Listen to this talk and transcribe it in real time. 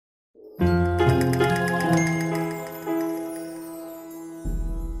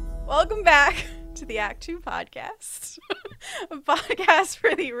Welcome back to the Act 2 podcast, a podcast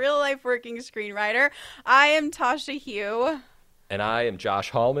for the real-life working screenwriter. I am Tasha Hugh. And I am Josh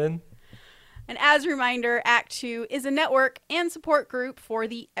Hallman. And as a reminder, Act 2 is a network and support group for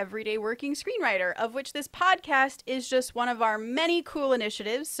the everyday working screenwriter, of which this podcast is just one of our many cool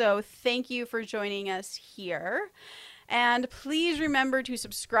initiatives. So thank you for joining us here. And please remember to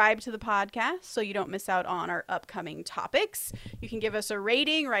subscribe to the podcast so you don't miss out on our upcoming topics. You can give us a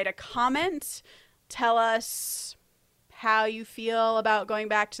rating, write a comment, tell us how you feel about going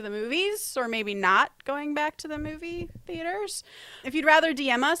back to the movies or maybe not going back to the movie theaters. If you'd rather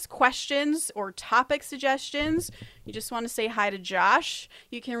DM us questions or topic suggestions, you just want to say hi to Josh,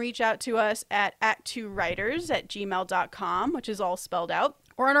 you can reach out to us at act2writers@gmail.com, which is all spelled out,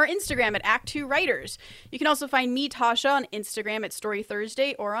 or on our Instagram at Act2Writers. You can also find me, Tasha, on Instagram at Story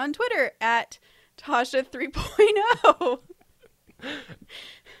Thursday or on Twitter at Tasha 3.0.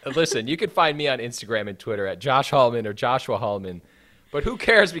 Listen, you can find me on Instagram and Twitter at Josh Hallman or Joshua Hallman, but who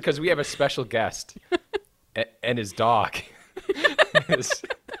cares because we have a special guest and his dog.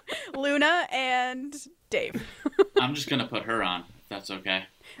 Luna and Dave. I'm just going to put her on, if that's okay.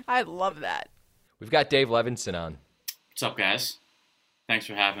 I love that. We've got Dave Levinson on. What's up, guys? Thanks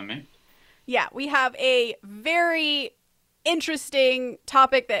for having me. Yeah, we have a very interesting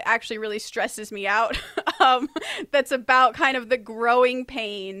topic that actually really stresses me out. That's about kind of the growing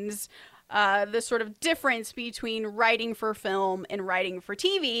pains, the sort of difference between writing for film and writing for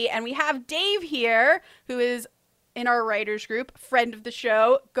TV. And we have Dave here, who is in our writers group, friend of the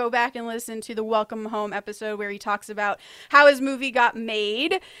show. Go back and listen to the Welcome Home episode where he talks about how his movie got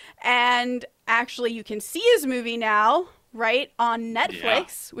made. And actually, you can see his movie now, right, on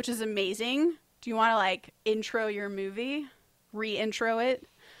Netflix, which is amazing. Do you want to, intro your movie? Re-intro it?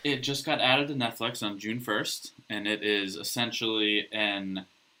 It just got added to Netflix on June 1st, and it is essentially an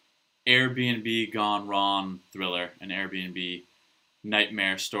Airbnb gone wrong thriller, an Airbnb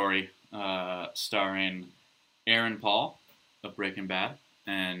nightmare story, starring Aaron Paul of Breaking Bad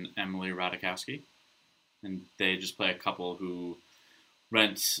and Emily Ratajkowski. And they just play a couple who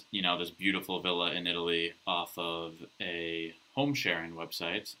rent, this beautiful villa in Italy off of a home sharing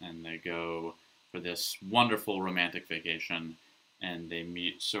website, and they go for this wonderful romantic vacation, and they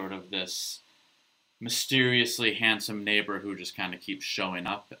meet sort of this mysteriously handsome neighbor who just kind of keeps showing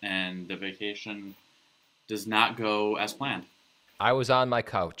up, and the vacation does not go as planned. I was on my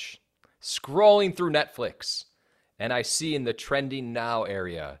couch, scrolling through Netflix, and I see in the trending now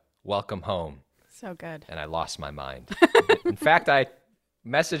area, Welcome Home. So good. And I lost my mind. In fact, I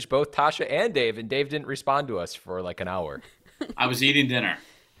messaged both Tasha and Dave, and Dave didn't respond to us for an hour. I was eating dinner.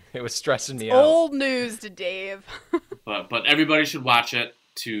 It was stressing me out. Old news to Dave. But everybody should watch it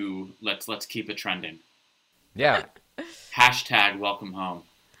to let's keep it trending. Yeah. Hashtag welcome home.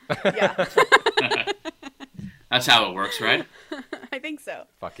 Yeah. That's how it works, right? I think so.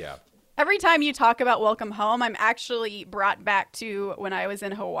 Fuck yeah. Every time you talk about Welcome Home, I'm actually brought back to when I was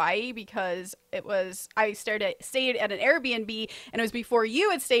in Hawaii, because I stayed at an Airbnb, and it was before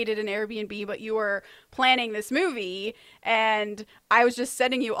you had stayed at an Airbnb, but you were planning this movie, and I was just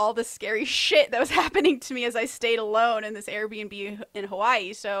sending you all the scary shit that was happening to me as I stayed alone in this Airbnb in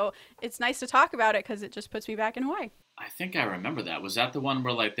Hawaii. So it's nice to talk about it because it just puts me back in Hawaii. I think I remember that. Was that the one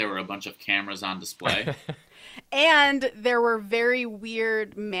where there were a bunch of cameras on display? And there were very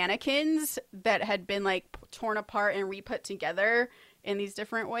weird mannequins that had been torn apart and re-put together in these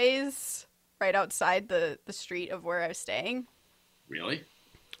different ways right outside the street of where I was staying. Really?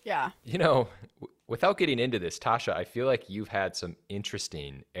 Yeah. Without getting into this, Tasha, I feel like you've had some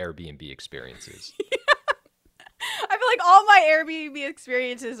interesting Airbnb experiences. I feel like all my Airbnb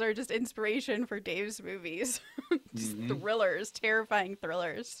experiences are just inspiration for Dave's movies. Just thrillers, terrifying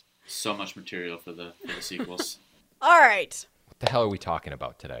thrillers. So much material for the sequels. All right. What the hell are we talking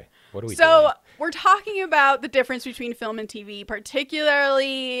about today? What are we doing? So we're talking about the difference between film and TV,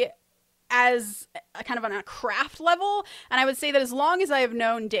 particularly as a kind of on a craft level. And I would say that as long as I have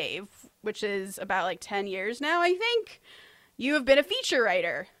known Dave, which is about 10 years now, I think, you have been a feature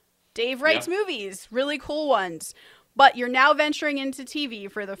writer. Dave writes movies, really cool ones. But you're now venturing into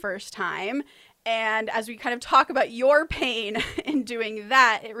TV for the first time. And as we kind of talk about your pain in doing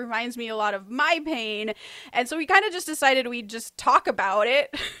that, it reminds me a lot of my pain. And so we kind of just decided we'd just talk about it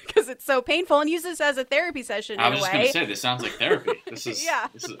because it's so painful and use this as a therapy session in a way. I was just going to say, this sounds like therapy. This is, yeah.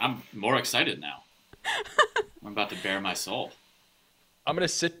 I'm more excited now. I'm about to bare my soul. I'm going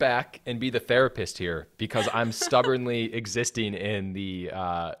to sit back and be the therapist here because I'm stubbornly existing in the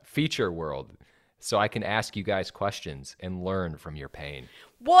feature world. So I can ask you guys questions and learn from your pain.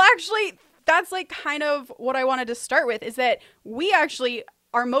 Well, actually, that's kind of what I wanted to start with, is that we actually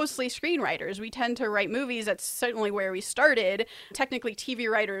are mostly screenwriters. We tend to write movies. That's certainly where we started. Technically, TV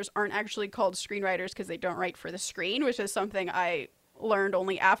writers aren't actually called screenwriters because they don't write for the screen, which is something I learned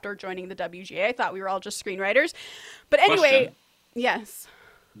only after joining the WGA. I thought we were all just screenwriters. But anyway, Question. Yes.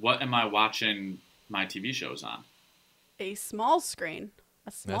 What am I watching my TV shows on? A small screen.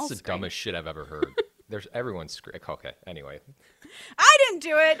 A small That's the screen. dumbest shit I've ever heard. There's everyone's screen. Okay, anyway. I didn't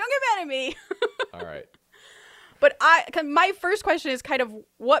do it. Don't get mad at me. All right. But my first question is kind of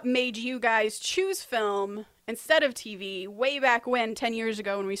what made you guys choose film instead of TV way back when, 10 years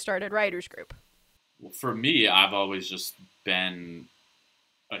ago when we started Writers Group? Well, for me, I've always just been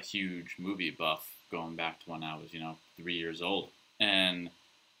a huge movie buff going back to when I was, 3 years old. And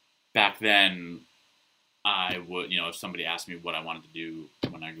back then, I would, if somebody asked me what I wanted to do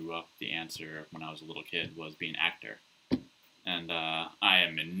when I grew up, the answer when I was a little kid was be an actor. And I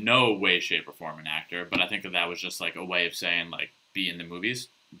am in no way, shape, or form an actor, but I think that was just like a way of saying, like, be in the movies,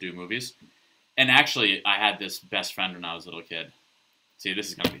 do movies. And actually, I had this best friend when I was a little kid. See, this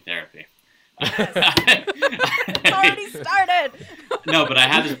is going to be therapy. It's already started. No, but I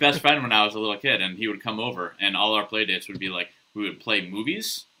had this best friend when I was a little kid, and he would come over, and all our play dates would be like, we would play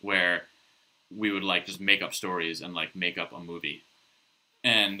movies where we would, like, just make up stories and, like, make up a movie.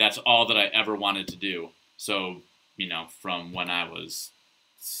 And that's all that I ever wanted to do. So, from when I was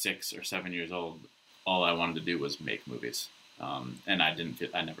 6 or 7 years old, all I wanted to do was make movies. And I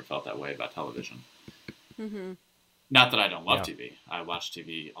never felt that way about television. Mm-hmm. Not that I don't love TV. I watch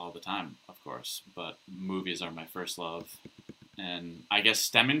TV all the time, of course, but movies are my first love. And I guess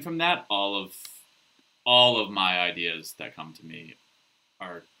stemming from that, all of my ideas that come to me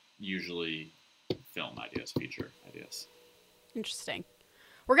are usually film ideas, feature ideas. Interesting.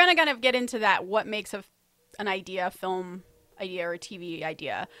 We're going to kind of get into that, what makes an idea, a film idea or a TV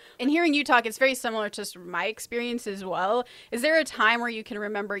idea. And hearing you talk, it's very similar to my experience as well. Is there a time where you can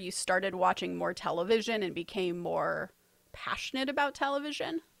remember you started watching more television and became more passionate about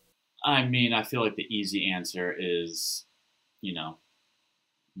television? I mean, I feel like the easy answer is,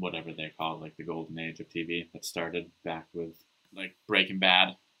 whatever they call it, like the golden age of TV that started back with, like, Breaking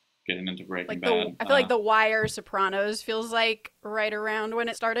Bad. Getting into Breaking Bad. I feel like The Wire, Sopranos feels like right around when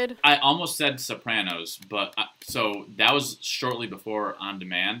it started. I almost said Sopranos, but so that was shortly before On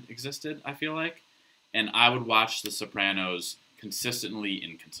Demand existed, I feel like. And I would watch The Sopranos consistently,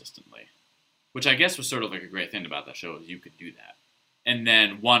 inconsistently. Which I guess was sort of like a great thing about that show, is you could do that. And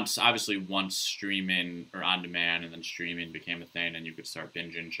then once streaming or on demand and then streaming became a thing and you could start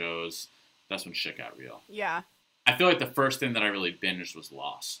binging shows, that's when shit got real. Yeah. I feel like the first thing that I really binged was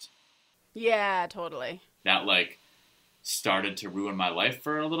Lost. Yeah, totally. That, like, started to ruin my life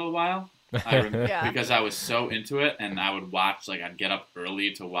for a little while. Because I was so into it, and I would watch, like, I'd get up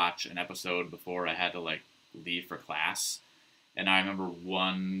early to watch an episode before I had to, like, leave for class. And I remember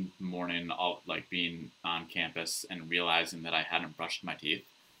one morning, being on campus and realizing that I hadn't brushed my teeth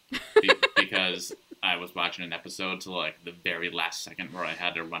because I was watching an episode to, like, the very last second where I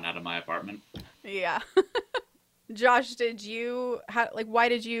had to run out of my apartment. Yeah. Josh, why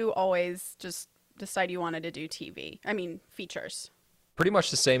did you always just decide you wanted to do TV? I mean, features. Pretty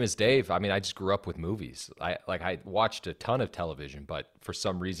much the same as Dave. I mean, I just grew up with movies. I watched a ton of television, but for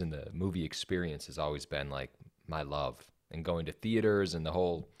some reason the movie experience has always been like my love, and going to theaters and the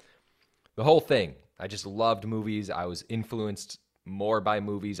whole thing. I just loved movies. I was influenced more by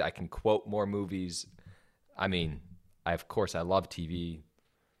movies. I can quote more movies. I mean, I love TV,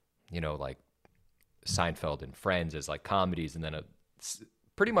 like Seinfeld and Friends as like comedies, and then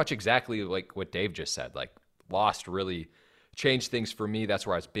pretty much exactly like what Dave just said. Like Lost really changed things for me. That's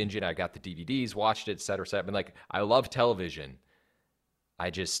where I was binging. I got the DVDs, watched it, et cetera, et cetera. And like, I love television.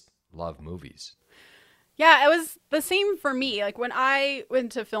 I just love movies. Yeah, it was the same for me. Like when I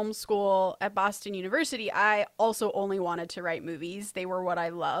went to film school at Boston University, I also only wanted to write movies. They were what I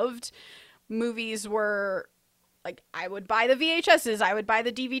loved. Movies were like, I would buy the VHSs, I would buy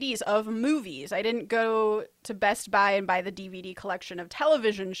the DVDs of movies. I didn't go to Best Buy and buy the DVD collection of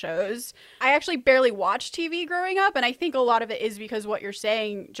television shows. I actually barely watched TV growing up, and I think a lot of it is because what you're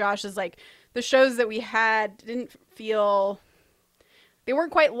saying, Josh, is like the shows that we had didn't feel, they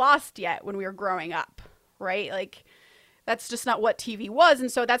weren't quite lost yet when we were growing up, right? Like that's just not what TV was,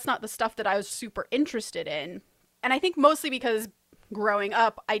 and so that's not the stuff that I was super interested in. And I think mostly because growing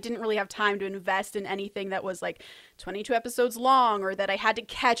up, I didn't really have time to invest in anything that was like 22 episodes long, or that I had to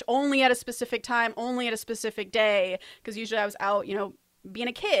catch only at a specific time, only at a specific day, because usually I was out, being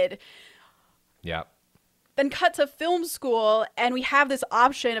a kid. Yeah. Then cut to film school, and we have this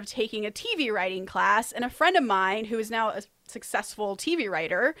option of taking a TV writing class, and a friend of mine who is now a successful TV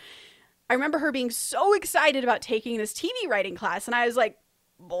writer, I remember her being so excited about taking this TV writing class, and I was like,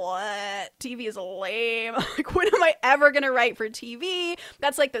 what? TV is lame. Like, when am I ever going to write for TV?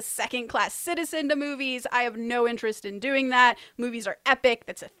 That's like the second-class citizen to movies. I have no interest in doing that. Movies are epic.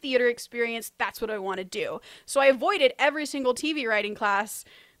 That's a theater experience. That's what I want to do. So I avoided every single TV writing class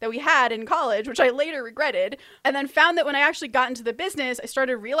that we had in college, which I later regretted, and then found that when I actually got into the business, I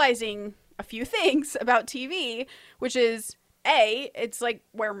started realizing a few things about TV, which is, A, it's like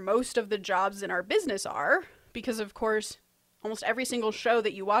where most of the jobs in our business are, because of course, almost every single show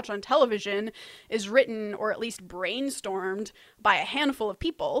that you watch on television is written or at least brainstormed by a handful of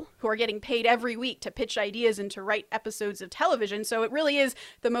people who are getting paid every week to pitch ideas and to write episodes of television. So it really is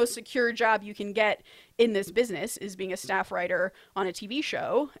the most secure job you can get in this business, is being a staff writer on a TV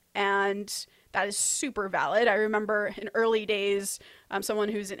show. And that is super valid. I remember in early days, someone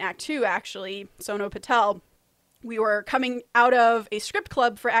who's in Act 2, actually, Sono Patel, we were coming out of a script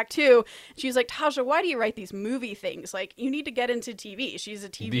club for Act 2. She was like, Tasha, why do you write these movie things? Like, you need to get into TV. She's a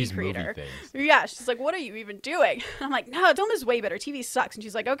TV creator. Movie things. Yeah. She's like, what are you even doing? I'm like, no, Film is way better. TV sucks. And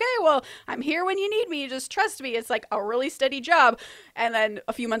she's like, okay, well, I'm here when you need me. Just trust me. It's like a really steady job. And then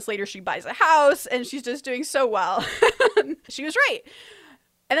a few months later, she buys a house and she's just doing so well. She was right.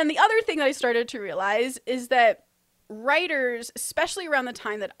 And then the other thing that I started to realize is that writers, especially around the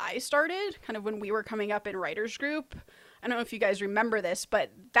time that I started, kind of when we were coming up in writers group, I don't know if you guys remember this,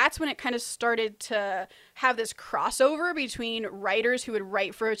 but that's when it kind of started to have this crossover between writers who would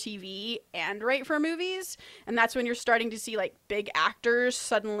write for TV and write for movies. And that's when you're starting to see like big actors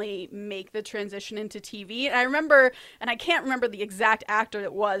suddenly make the transition into TV. And I remember, and I can't remember the exact actor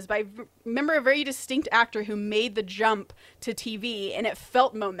it was, but I remember a very distinct actor who made the jump to TV, and it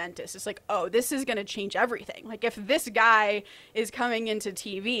felt momentous. It's like, oh, this is going to change everything. Like, if this guy is coming into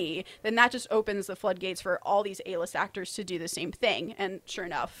TV, then that just opens the floodgates for all these A-list actors to do the same thing. And sure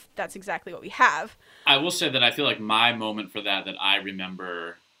enough, that's exactly what we have. I will say that I feel like my moment for that I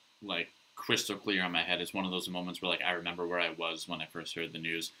remember like crystal clear on my head is one of those moments where like I remember where I was when I first heard the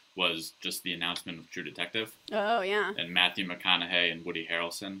news, was just the announcement of True Detective. Oh, yeah. And Matthew McConaughey and Woody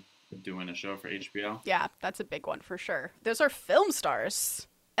Harrelson doing a show for HBO. Yeah, that's a big one for sure. Those are film stars.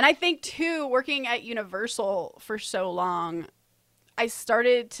 And I think too, working at Universal for so long, I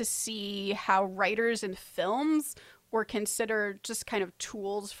started to see how writers in films were considered just kind of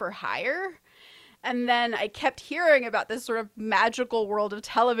tools for hire. And then I kept hearing about this sort of magical world of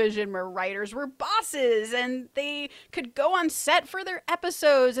television where writers were bosses and they could go on set for their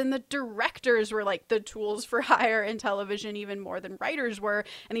episodes, and the directors were like the tools for hire in television even more than writers were.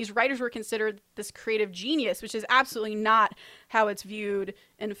 And these writers were considered this creative genius, which is absolutely not how it's viewed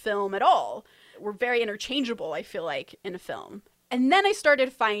in film at all. We're very interchangeable, I feel like, in a film. And then I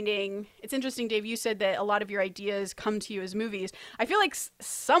started finding, it's interesting, Dave, you said that a lot of your ideas come to you as movies. I feel like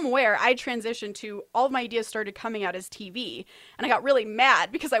somewhere I transitioned to, all of my ideas started coming out as TV. And I got really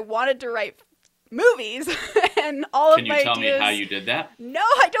mad because I wanted to write movies. And all of my ideas... Can you tell me how you did that? No,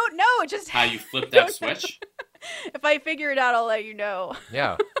 I don't know. Just how you flipped that switch? If I figure it out, I'll let you know.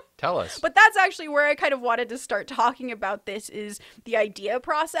 Yeah. Tell us. But that's actually where I kind of wanted to start talking about this, is the idea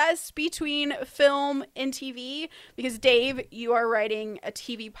process between film and TV. Because, Dave, you are writing a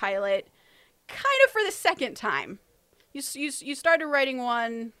TV pilot kind of for the second time. You started writing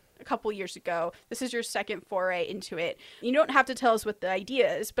one a couple years ago. This is your second foray into it. You don't have to tell us what the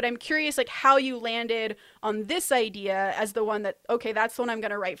idea is, but I'm curious like how you landed on this idea as the one that, okay, that's the one I'm going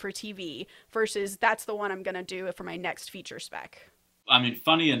to write for TV versus that's the one I'm going to do for my next feature spec. I mean,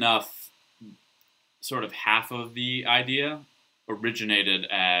 funny enough, sort of half of the idea originated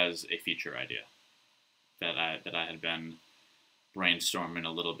as a feature idea that I had been brainstorming a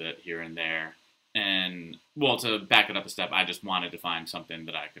little bit here and there. And, well, to back it up a step, I just wanted to find something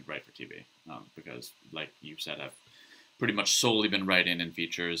that I could write for TV. Because, like you said, I've pretty much solely been writing in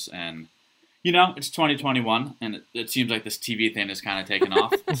features. And, you know, it's 2021, and it seems like this TV thing is kind of taken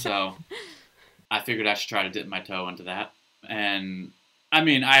off. So I figured I should try to dip my toe into that. And, I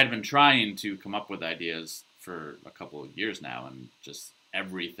mean, I had been trying to come up with ideas for a couple of years now, and just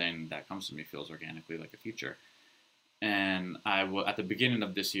everything that comes to me feels organically like a feature. And at the beginning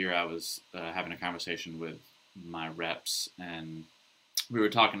of this year, I was having a conversation with my reps, and we were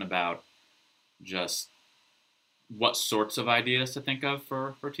talking about just what sorts of ideas to think of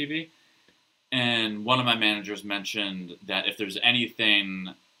for TV. And one of my managers mentioned that if there's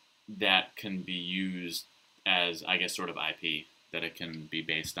anything that can be used as, I guess, sort of IP, that it can be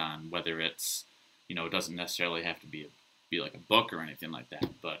based on, whether it's, you know, it doesn't necessarily have to be like a book or anything like that,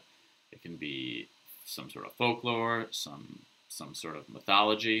 but it can be some sort of folklore, some sort of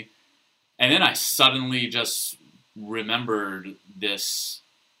mythology. And then I suddenly just remembered this,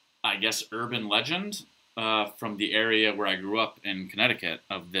 I guess, urban legend from the area where I grew up in Connecticut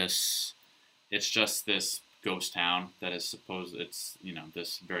of this. It's just this ghost town that is it's,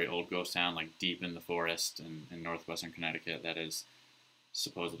 this very old ghost town, like deep in the forest in northwestern Connecticut that is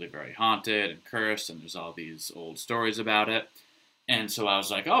supposedly very haunted and cursed, and there's all these old stories about it. And so I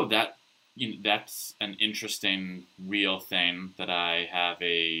was like, oh, that's an interesting, real thing that I have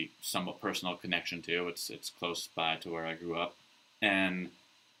a somewhat personal connection to. It's close by to where I grew up. And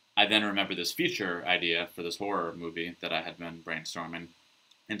I then remember this feature idea for this horror movie that I had been brainstorming.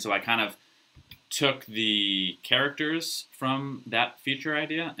 And so I kind of took the characters from that feature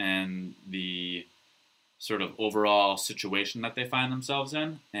idea and the sort of overall situation that they find themselves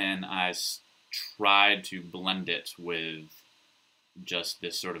in, and I tried to blend it with just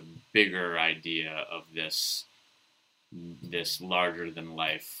this sort of bigger idea of this larger than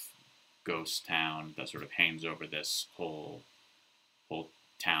life ghost town that sort of hangs over this whole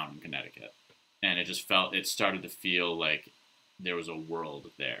town in Connecticut. And it started to feel like there was a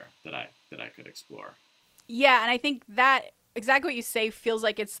world there that I could explore. Yeah, and I think that exactly what you say feels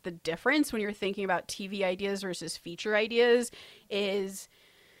like it's the difference when you're thinking about TV ideas versus feature ideas. Is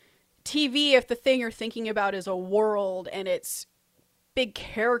TV, if the thing you're thinking about is a world and it's big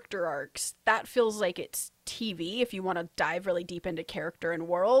character arcs, that feels like it's TV if you want to dive really deep into character and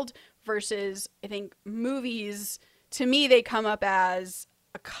world, versus I think movies, to me, they come up as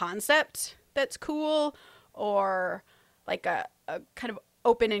a concept that's cool, or like a kind of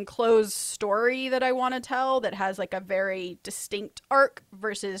open and closed story that I want to tell that has like a very distinct arc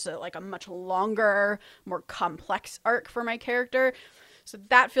versus like a much longer, more complex arc for my character. So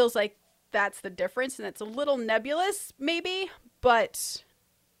that feels like that's the difference, and it's a little nebulous maybe, but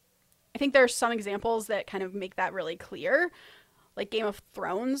I think there are some examples that kind of make that really clear. Like Game of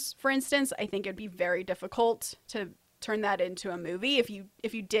Thrones, for instance, I think it'd be very difficult to turn that into a movie. If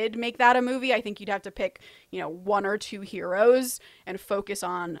you did make that a movie, I think you'd have to pick, one or two heroes and focus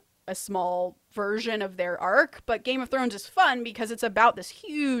on a small version of their arc. But Game of Thrones is fun because it's about this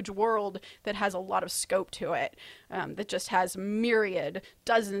huge world that has a lot of scope to it, that just has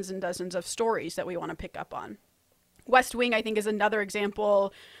dozens and dozens of stories that we want to pick up on. West Wing, I think, is another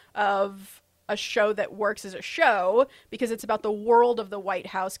example of a show that works as a show because it's about the world of the White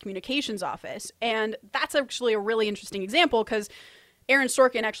House communications office. And that's actually a really interesting example because Aaron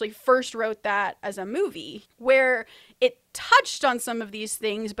Sorkin actually first wrote that as a movie where it touched on some of these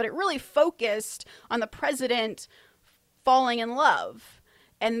things, but it really focused on the president falling in love.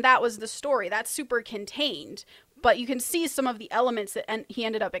 And that was the story. That's super contained. But you can see some of the elements that he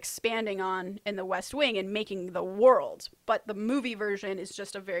ended up expanding on in the West Wing and making the world. But the movie version is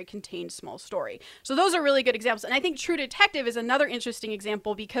just a very contained small story. So those are really good examples. And I think True Detective is another interesting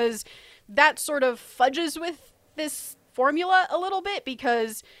example because that sort of fudges with this formula a little bit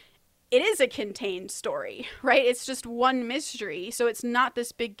because it is a contained story, right? It's just one mystery. So it's not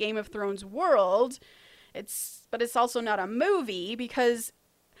this big Game of Thrones world. But it's also not a movie because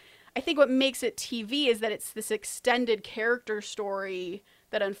I think what makes it TV is that it's this extended character story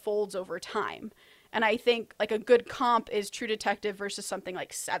that unfolds over time. And I think like a good comp is True Detective versus something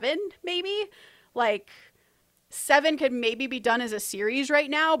like Seven, maybe. Like Seven could maybe be done as a series right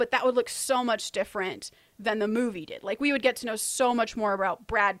now, but that would look so much different than the movie did. Like we would get to know so much more about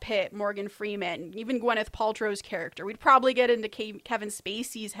Brad Pitt, Morgan Freeman, even Gwyneth Paltrow's character. We'd probably get into Kevin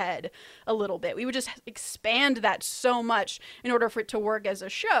Spacey's head a little bit. We would just expand that so much in order for it to work as a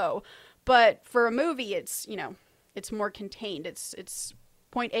show. But for a movie, it's more contained. It's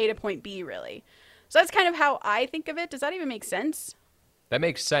point A to point B, really. So that's kind of how I think of it. Does that even make sense? That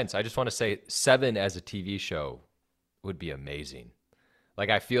makes sense. I just want to say Seven as a TV show would be amazing. Like,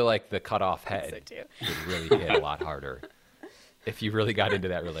 I feel like the cutoff head would really hit a lot harder if you really got into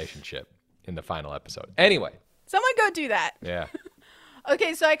that relationship in the final episode. Anyway. Someone go do that. Yeah.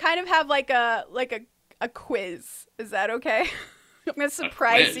 Okay, so I kind of have like a quiz. Is that okay? I'm going to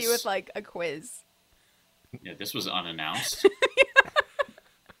surprise you with like a quiz. Yeah, this was unannounced.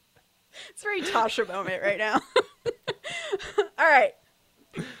 It's a very Tasha moment right now. All right.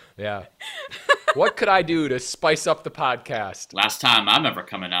 Yeah. What could I do to spice up the podcast? Last time I'm ever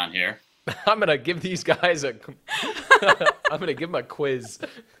coming on here. I'm going to give these guys I'm going to give them a quiz.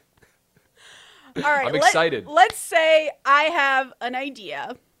 All right. I'm excited. Let's say I have an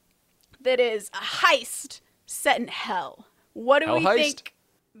idea that is a heist set in hell. What do Hell we heist? think?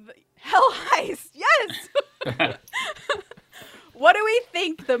 Hell heist. Yes. What do we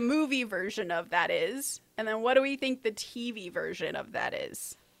think the movie version of that is? And then what do we think the TV version of that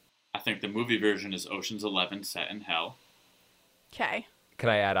is? I think the movie version is Ocean's 11 set in hell. Okay. Can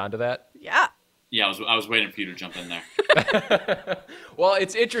I add on to that? Yeah. Yeah, I was waiting for you to jump in there. Well,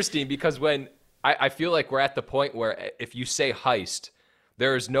 it's interesting because when I feel like we're at the point where if you say heist,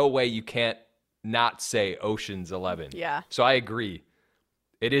 there is no way you can't not say Ocean's 11. Yeah. So I agree.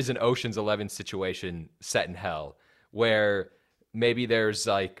 It is an Ocean's 11 situation set in hell where maybe there's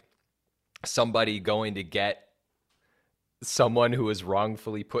like somebody going to get someone who was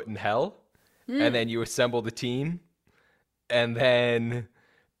wrongfully put in hell, and then you assemble the team, and then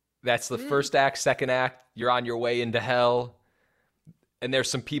that's the first act. Second act, you're on your way into hell, and there's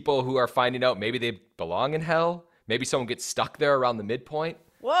some people who are finding out maybe they belong in hell. Maybe someone gets stuck there around the midpoint.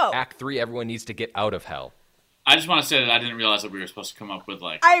 Whoa. Act 3, everyone needs to get out of hell. I just want to say that I didn't realize that we were supposed to come up with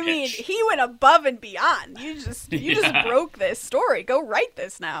like. I mean, pitch. he went above and beyond. You just Yeah. broke this story. Go write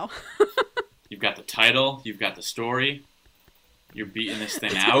this now. You've got the title. You've got the story. You're beating this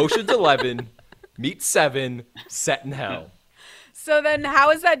thing out. Ocean's 11 meets 7 set in hell. So then how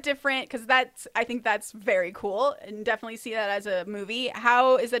is that different? Because I think that's very cool and definitely see that as a movie.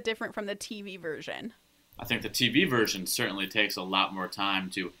 How is that different from the TV version? I think the TV version certainly takes a lot more time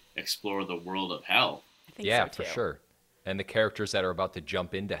to explore the world of hell. I think Yeah, so for too. sure. And the characters that are about to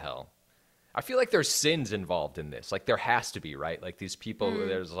jump into hell. I feel like there's sins involved in this. Like there has to be, right? Like these people,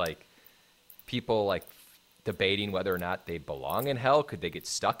 there's like people like debating whether or not they belong in hell. Could they get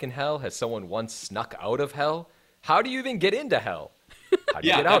stuck in hell? Has someone once snuck out of hell? How do you even get into hell? How do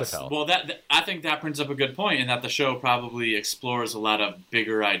you get out of hell? Well, I think that brings up a good point in that the show probably explores a lot of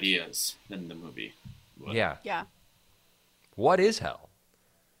bigger ideas than the movie would. Yeah. Yeah. What is hell?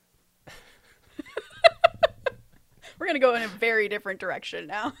 We're going to go in a very different direction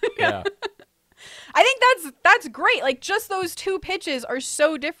now. Yeah. I think that's great. Like just those two pitches are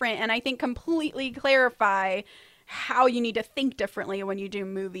so different and I think completely clarify how you need to think differently when you do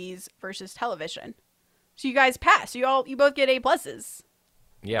movies versus television. So you guys pass. You both get A+.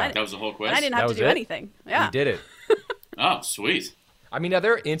 Yeah. That was the whole quiz? And I didn't That have to was do it? anything. Yeah. You did it. Oh, sweet. I mean, are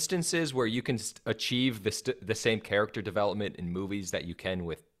there instances where you can achieve the same character development in movies that you can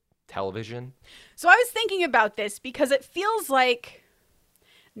with television? So I was thinking about this because it feels like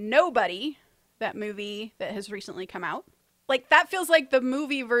Nobody, that movie that has recently come out, like that feels like the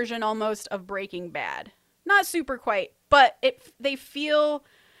movie version almost of Breaking Bad. Not super quite, but that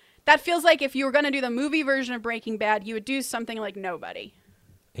feels like if you were going to do the movie version of Breaking Bad, you would do something like Nobody.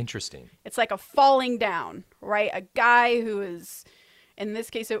 Interesting. It's like a falling down, right? A guy who is, in this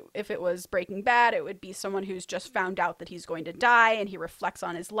case, if it was Breaking Bad, it would be someone who's just found out that he's going to die and he reflects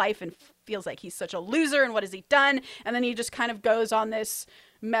on his life and feels like he's such a loser and what has he done? And then he just kind of goes on this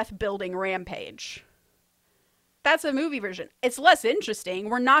meth building rampage. That's a movie version. It's less interesting.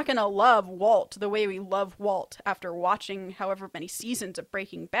 We're not going to love Walt the way we love Walt after watching however many seasons of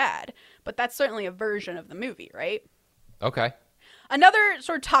Breaking Bad. But that's certainly a version of the movie, right? Okay. Another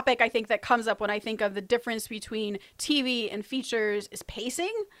sort of topic I think that comes up when I think of the difference between TV and features is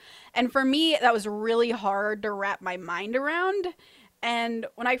pacing. And for me, that was really hard to wrap my mind around. And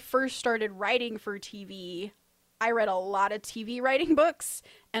when I first started writing for TV, I read a lot of TV writing books,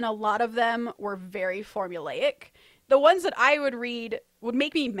 and a lot of them were very formulaic. The ones that I would read would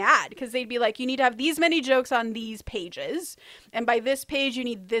make me mad because they'd be like, you need to have these many jokes on these pages, and by this page, you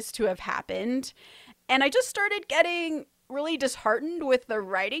need this to have happened. And I just started getting really disheartened with the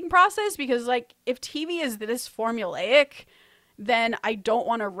writing process because, like, if TV is this formulaic, then I don't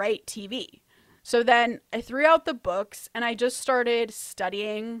want to write TV. So then I threw out the books, and I just started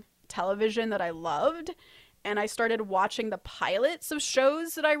studying television that I loved. And I started watching the pilots of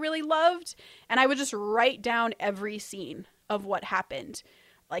shows that I really loved. And I would just write down every scene of what happened.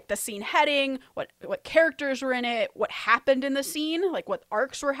 Like the scene heading, what characters were in it, what happened in the scene, like what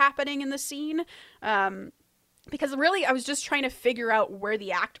arcs were happening in the scene. Because really, I was just trying to figure out where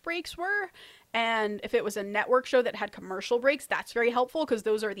the act breaks were. And if it was a network show that had commercial breaks, that's very helpful because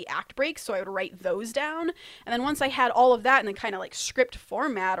those are the act breaks. So I would write those down. And then once I had all of that in a kind of like script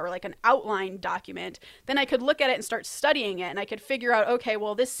format or like an outline document, then I could look at it and start studying it. And I could figure out, okay,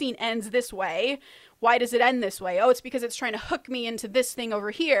 well, this scene ends this way. Why does it end this way? Oh, it's because it's trying to hook me into this thing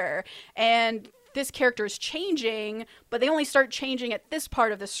over here. And this character is changing, but they only start changing at this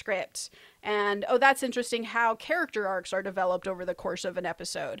part of the script. And, oh, that's interesting how character arcs are developed over the course of an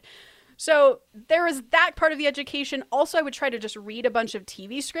episode. So there was that part of the education. Also, I would try to just read a bunch of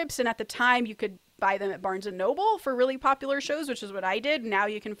TV scripts. And at the time, you could buy them at Barnes & Noble for really popular shows, which is what I did. Now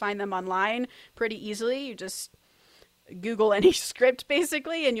you can find them online pretty easily. You just Google any script,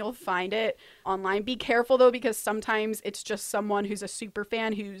 basically, and you'll find it online. Be careful, though, because sometimes it's just someone who's a super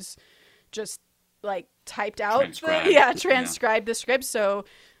fan who's just, like, typed out. Transcribed the script. So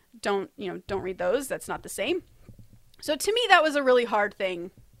don't read those. That's not the same. So to me, that was a really hard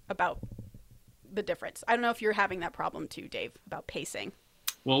thing about the difference. I don't know if you're having that problem too, Dave, about pacing.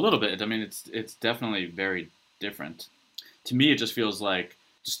 Well, a little bit. I mean, it's definitely very different. To me, it just feels like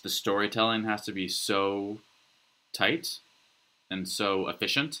just the storytelling has to be so tight and so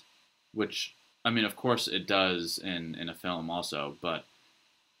efficient, which I mean, of course, it does in a film also, but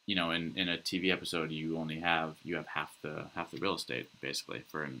in a TV episode, you have half the real estate basically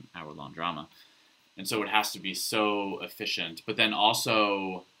for an hour-long drama, and so it has to be so efficient. But then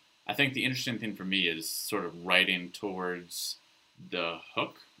also, I think the interesting thing for me is sort of writing towards the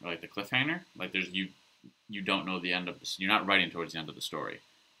hook, or like the cliffhanger. Like you don't know the end of this. You're not writing towards the end of the story.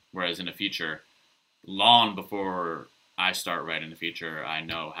 Whereas in a feature, long before I start writing a feature, I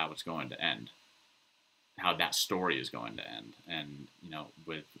know how it's going to end, how that story is going to end. And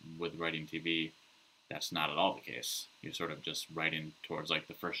with writing TV, that's not at all the case. You're sort of just writing towards like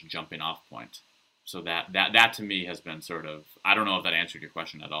the first jumping off point. So that to me has been sort of, I don't know if that answered your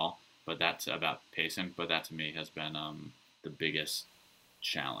question at all, but that's about pacing. But that to me has been the biggest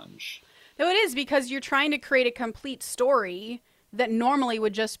challenge. No, it is, because you're trying to create a complete story that normally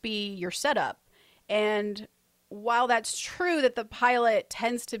would just be your setup. And while that's true that the pilot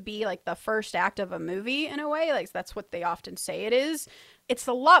tends to be like the first act of a movie in a way, like that's what they often say it is, it's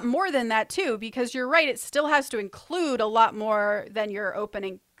a lot more than that too, because you're right, it still has to include a lot more than your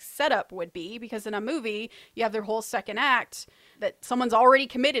opening setup would be, because in a movie, you have their whole second act that someone's already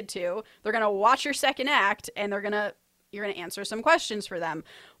committed to. They're going to watch your second act and you're going to answer some questions for them.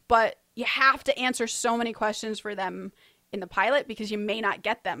 But you have to answer so many questions for them in the pilot because you may not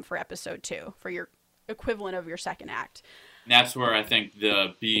get them for episode 2, for your equivalent of your second act. And that's where I think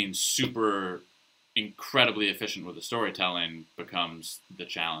the being super incredibly efficient with the storytelling becomes the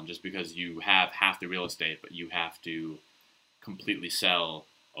challenge, is because you have half the real estate, but you have to completely sell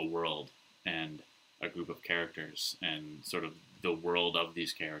a world and a group of characters and sort of the world of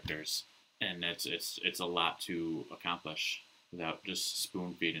these characters. And it's a lot to accomplish without just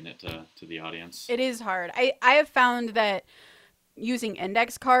spoon feeding it to the audience. It is hard. I have found that using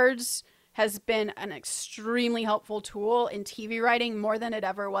index cards has been an extremely helpful tool in TV writing, more than it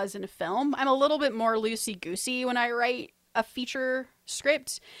ever was in film. I'm a little bit more loosey-goosey when I write a feature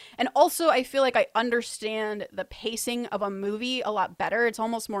script. And also, I feel like I understand the pacing of a movie a lot better. It's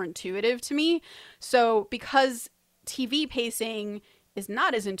almost more intuitive to me. So because TV pacing is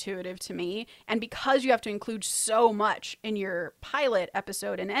not as intuitive to me, and because you have to include so much in your pilot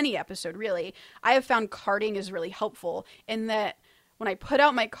episode, in any episode really, I have found carding is really helpful in that when I put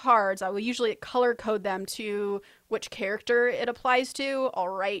out my cards, I will usually color code them to which character it applies to. I'll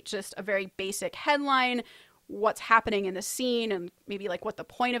write just a very basic headline, what's happening in the scene, and maybe like what the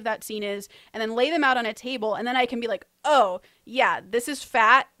point of that scene is, and then lay them out on a table, and then I can be like, oh yeah, this is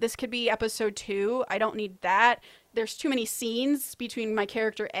fat, this could be episode 2, I don't need that. There's too many scenes between my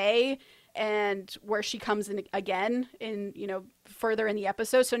character A and where she comes in again in, further in the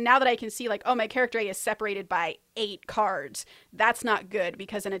episode. So now that I can see like, oh, my character A is separated by 8 cards, that's not good,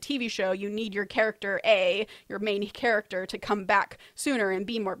 because in a TV show, you need your character A, your main character, to come back sooner and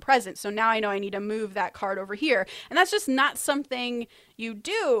be more present. So now I know I need to move that card over here. And that's just not something you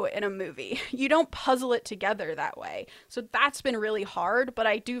do in a movie. You don't puzzle it together that way. So that's been really hard, but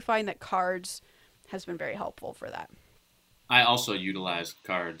I do find that cards has been very helpful for that. I also utilized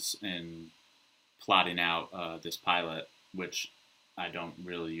cards in plotting out this pilot, which I don't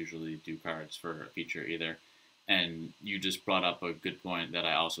really usually do cards for a feature either. And you just brought up a good point that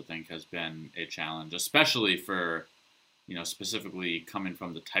I also think has been a challenge, especially for, specifically coming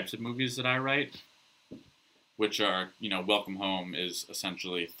from the types of movies that I write, which are, Welcome Home is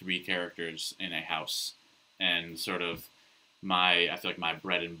essentially 3 characters in a house. And sort of I feel like my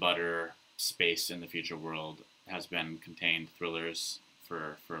bread and butter space in the future world has been contained thrillers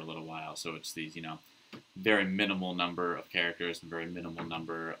for a little while. So it's these, very minimal number of characters and very minimal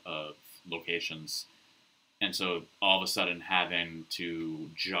number of locations. And so all of a sudden having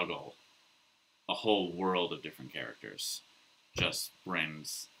to juggle a whole world of different characters just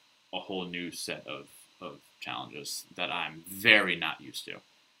brings a whole new set of challenges that I'm very not used to.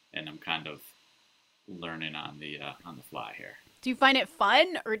 And I'm kind of learning on the fly here. Do you find it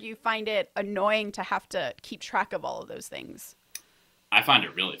fun, or do you find it annoying to have to keep track of all of those things? I find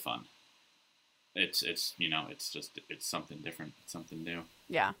it really fun. It's something different, something new.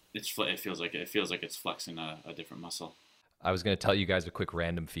 Yeah. It feels like it's flexing a different muscle. I was going to tell you guys a quick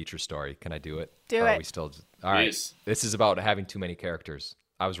random feature story. Can I do it? Do or it. Are we still? All right. Please. This is about having too many characters.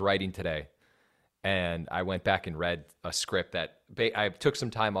 I was writing today, and I went back and read a script that I took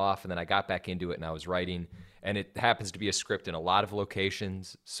some time off, and then I got back into it, and I was writing. And it happens to be a script in a lot of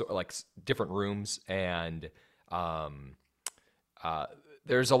locations, so like different rooms, and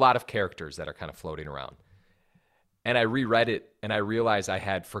there's a lot of characters that are kind of floating around. And I reread it and I realized I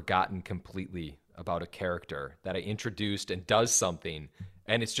had forgotten completely about a character that I introduced and does something.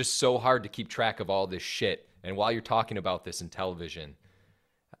 And it's just so hard to keep track of all this shit. And while you're talking about this in television,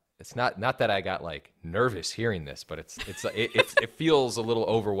 it's not that I got like nervous hearing this, but it feels a little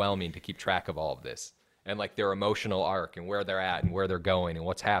overwhelming to keep track of all of this and like their emotional arc and where they're at and where they're going and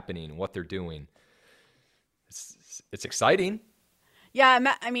what's happening and what they're doing. It's exciting.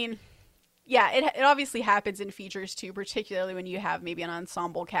 Yeah, I mean, yeah, it obviously happens in features too, particularly when you have maybe an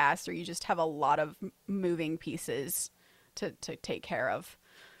ensemble cast or you just have a lot of moving pieces to take care of.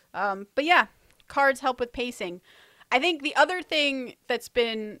 But yeah, cards help with pacing. I think the other thing that's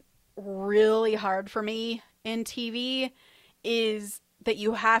been really hard for me in TV is that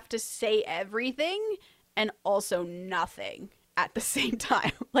you have to say everything and also nothing at the same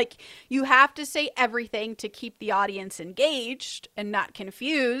time. Like, you have to say everything to keep the audience engaged and not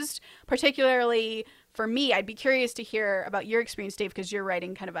confused. Particularly for me, I'd be curious to hear about your experience, Dave, because you're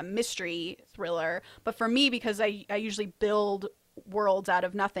writing kind of a mystery thriller. But for me, because I usually build worlds out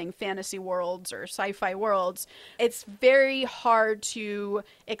of nothing, fantasy worlds or sci-fi worlds, it's very hard to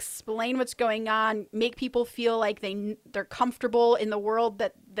explain what's going on, make people feel like they're comfortable in the world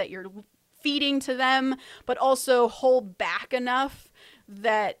that you're feeding to them, but also hold back enough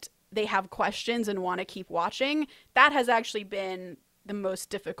that they have questions and want to keep watching. That has actually been the most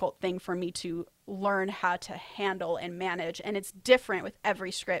difficult thing for me to learn how to handle and manage, and it's different with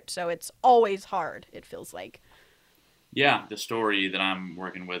every script, so it's always hard, it feels like. Yeah, the story that I'm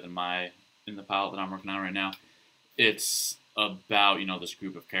working with in the pilot that I'm working on right now, it's about, this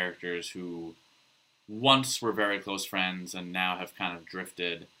group of characters who once were very close friends and now have kind of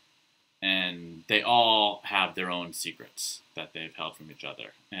drifted, and they all have their own secrets that they've held from each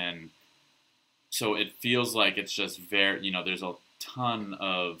other. And so it feels like it's just very, there's a ton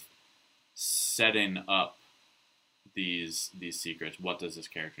of setting up these secrets. What does this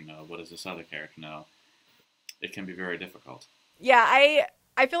character know? What does this other character know? It can be very difficult. Yeah,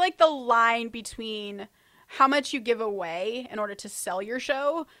 I feel like the line between how much you give away in order to sell your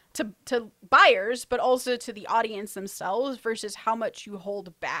show to buyers, but also to the audience themselves, versus how much you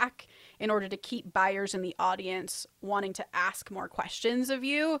hold back in order to keep buyers and the audience wanting to ask more questions of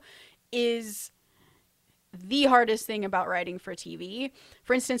you, is the hardest thing about writing for TV.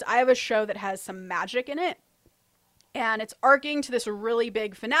 For instance, I have a show that has some magic in it, and it's arcing to this really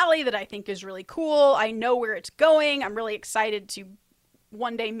big finale that I think is really cool. I know where it's going. I'm really excited to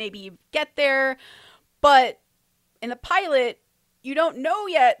one day maybe get there. But in the pilot, you don't know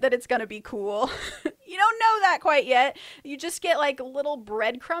yet that it's going to be cool. You don't know that quite yet. You just get like little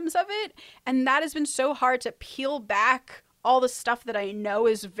breadcrumbs of it. And that has been so hard to peel back all the stuff that I know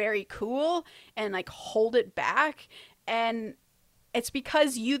is very cool and like hold it back. And it's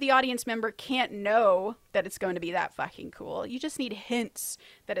because you, the audience member, can't know that it's going to be that fucking cool. You just need hints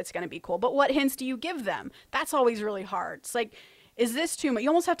that it's going to be cool. But what hints do you give them? That's always really hard. It's like, is this too much? You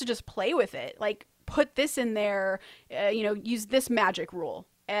almost have to just play with it. Like, put this in there, use this magic rule,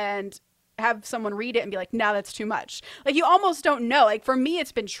 and have someone read it and be like, no, that's too much. Like, you almost don't know. Like, for me,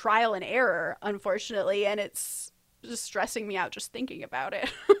 it's been trial and error, unfortunately, and it's just stressing me out just thinking about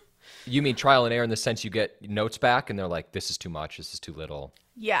it. You mean trial and error in the sense you get notes back and they're like, this is too much, this is too little.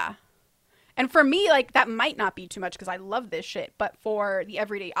 Yeah. And for me, like, that might not be too much because I love this shit. But for the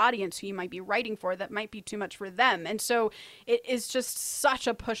everyday audience who you might be writing for, that might be too much for them. And so it is just such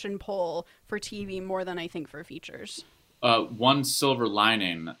a push and pull for TV more than I think for features. One silver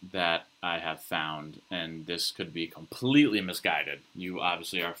lining that I have found, and this could be completely misguided. You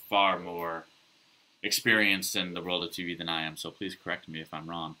obviously are far more experienced in the world of TV than I am, so please correct me if I'm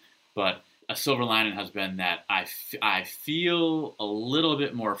wrong. But a silver lining has been that I feel a little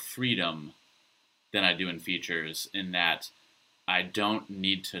bit more freedom than I do in features, in that I don't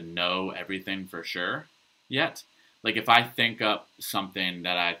need to know everything for sure yet. Like, if I think up something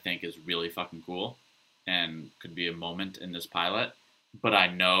that I think is really fucking cool and could be a moment in this pilot, but I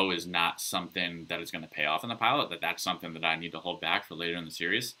know is not something that is going to pay off in the pilot, that's something that I need to hold back for later in the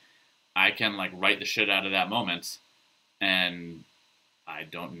series, I can like write the shit out of that moment, and I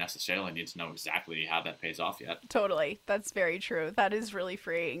don't necessarily need to know exactly how that pays off yet. Totally. That's very true. That is really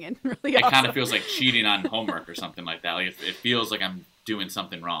freeing and really It awesome. kind of feels like cheating on homework or something like that. Like, it feels like I'm doing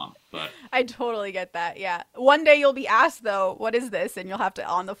something wrong, but I totally get that. Yeah. One day you'll be asked, though, what is this? And you'll have to,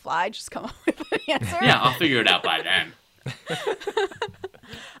 on the fly, just come up with an answer. yeah, I'll figure it out by then.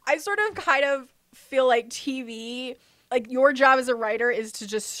 I sort of kind of feel like TV, like, your job as a writer is to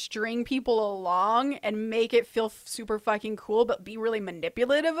just string people along and make it feel super fucking cool, but be really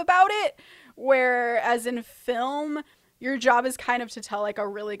manipulative about it. Whereas in film, your job is kind of to tell like a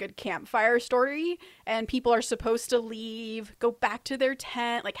really good campfire story, and people are supposed to leave, go back to their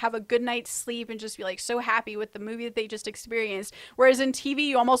tent, like have a good night's sleep and just be like so happy with the movie that they just experienced. Whereas in TV,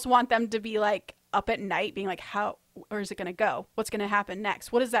 you almost want them to be like up at night being like, how, or is it going to go? What's going to happen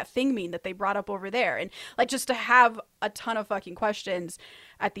next? What does that thing mean that they brought up over there? And like just to have a ton of fucking questions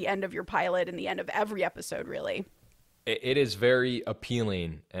at the end of your pilot and the end of every episode, really. It is very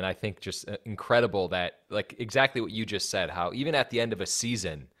appealing, and I think just incredible that, like, exactly what you just said, how even at the end of a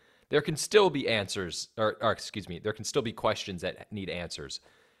season, there can still be answers, or excuse me, there can still be questions that need answers.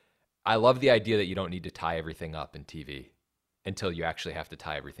 I love the idea that you don't need to tie everything up in TV until you actually have to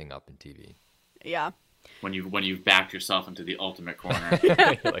tie everything up in TV. Yeah. When you've backed yourself into the ultimate corner,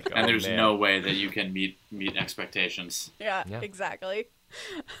 Like, and oh, there's man. no way that you can meet expectations. Yeah, Yeah. exactly.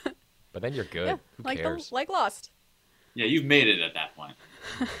 But then you're good. Yeah, Who like cares? like Lost. Yeah, you've made it at that point.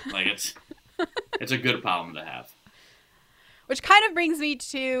 Like it's a good problem to have. Which kind of brings me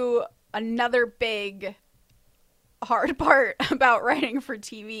to another big hard part about writing for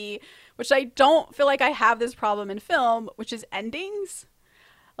TV, which I don't feel like I have this problem in film, which is endings.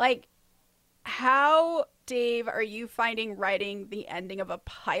 Like, how, Dave, are you finding writing the ending of a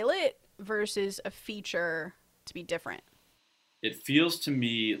pilot versus a feature to be different? It feels to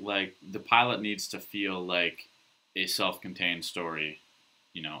me like the pilot needs to feel like a self-contained story,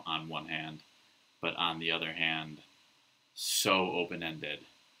 you know, on one hand, but on the other hand, so open-ended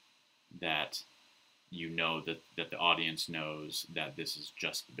that you know that the audience knows that this is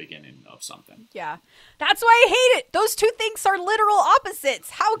just the beginning of something. Yeah. That's why I hate it. Those two things are literal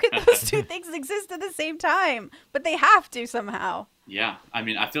opposites. How could those two things exist at the same time? But they have to somehow. Yeah, I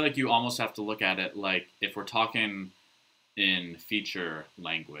mean, I feel like you almost have to look at it like if we're talking in feature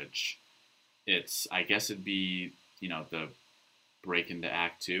language, I guess it'd be, you know, the break into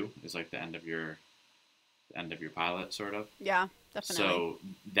act 2 is like the end of your pilot, sort of. Yeah, definitely. So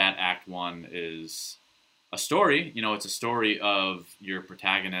that act 1 is a story, you know, it's a story of your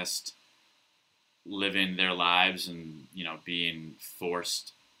protagonist living their lives and, you know, being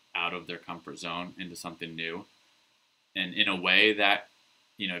forced out of their comfort zone into something new. And in a way that,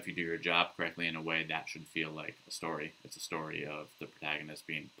 you know, if you do your job correctly, in a way that should feel like a story. It's a story of the protagonist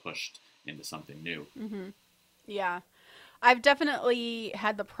being pushed into something new. Mm-hmm. Yeah. I've definitely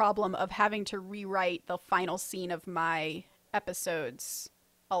had the problem of having to rewrite the final scene of my episodes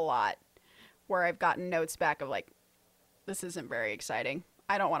a lot, where I've gotten notes back of like, this isn't very exciting.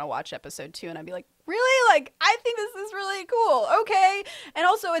 I don't want to watch episode 2. And I'd be like, really? Like, I think this is really cool. Okay. And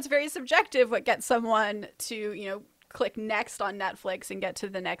also it's very subjective what gets someone to, you know, click next on Netflix and get to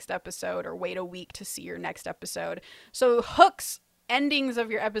the next episode or wait a week to see your next episode. So hooks, endings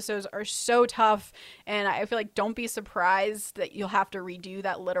of your episodes are so tough, and I feel like don't be surprised that you'll have to redo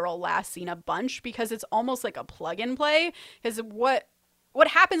that literal last scene a bunch, because it's almost like a plug and play, because what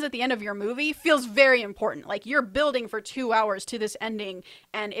happens at the end of your movie feels very important. Like, you're building for 2 hours to this ending,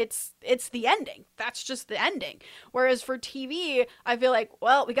 and it's the ending. That's just the ending. Whereas for TV, I feel like,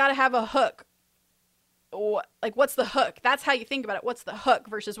 well, we got to have a hook. Like, what's the hook? That's how you think about it. What's the hook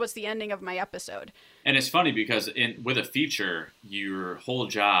versus what's the ending of my episode? And it's funny because with a feature, your whole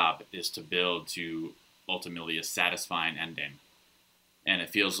job is to build to ultimately a satisfying ending. And it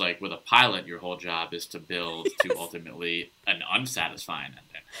feels like with a pilot, your whole job is to build to ultimately an unsatisfying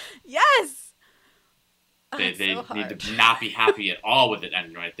ending. Yes! They so need hard. to not be happy at all with it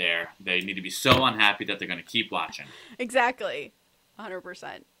ending right there. They need to be so unhappy that they're going to keep watching. Exactly.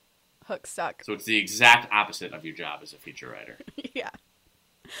 100%. Hooks suck. So it's the exact opposite of your job as a feature writer. Yeah.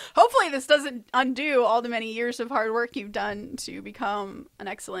 Hopefully this doesn't undo all the many years of hard work you've done to become an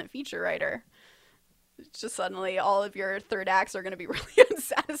excellent feature writer. It's just suddenly all of your third acts are going to be really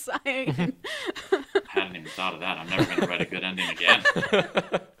unsatisfying. I hadn't even thought of that. I'm never going to write a good ending again.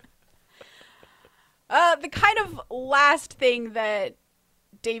 The kind of last thing that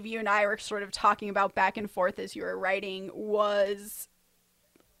Dave, you and I were sort of talking about back and forth as you were writing was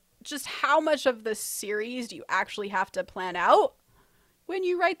just how much of the series do you actually have to plan out when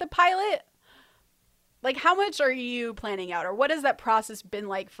you write the pilot? Like, how much are you planning out, or what has that process been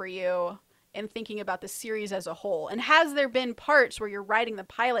like for you in thinking about the series as a whole? And has there been parts where you're writing the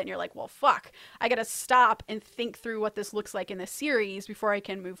pilot and you're like, well, fuck, I gotta stop and think through what this looks like in the series before I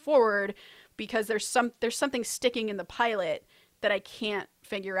can move forward, because there's something sticking in the pilot that I can't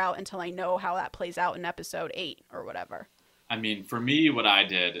figure out until I know how that plays out in episode 8 or whatever? I mean, for me, what I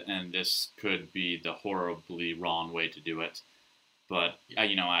did, and this could be the horribly wrong way to do it, but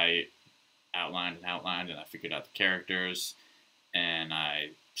I outlined and I figured out the characters, and I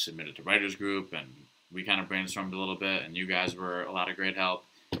submitted to writers group, and we kind of brainstormed a little bit, and you guys were a lot of great help.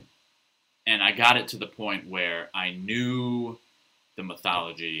 And I got it to the point where I knew the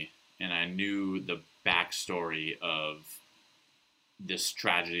mythology and I knew the backstory of this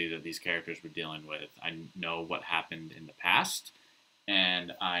tragedy that these characters were dealing with. I know what happened in the past,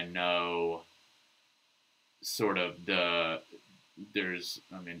 and I know sort of I'm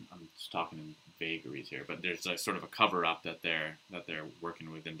just talking in vagaries here, but there's a sort of a cover up that they're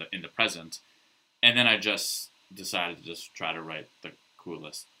working with in the present. And then I just decided to just try to write the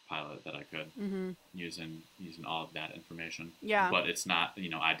coolest pilot that I could, using all of that information. Yeah. But it's not,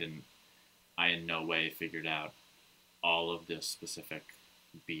 I in no way figured out all of the specific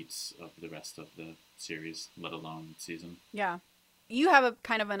beats of the rest of the series, let alone season. Yeah. You have a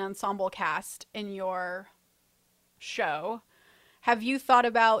kind of an ensemble cast in your show. Have you thought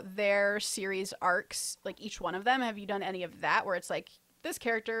about their series arcs, like each one of them? Have you done any of that where it's like, this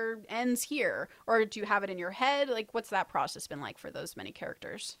character ends here? Or do you have it in your head? Like, what's that process been like for those many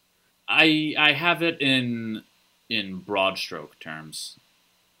characters? I have it in broad stroke terms,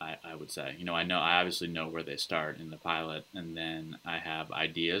 I would say. I obviously know where they start in the pilot, and then I have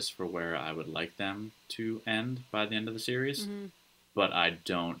ideas for where I would like them to end by the end of the series, but I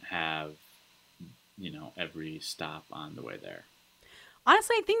don't have, every stop on the way there.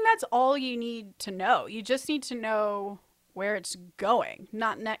 Honestly, I think that's all you need to know. You just need to know where it's going.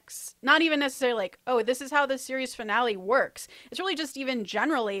 Not even necessarily like, oh, this is how the series finale works. It's really just even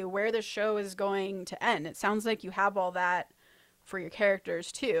generally where the show is going to end. It sounds like you have all that for your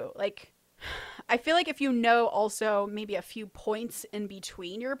characters too. Like, I feel like if you know also maybe a few points in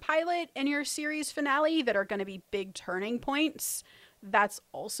between your pilot and your series finale that are going to be big turning points, that's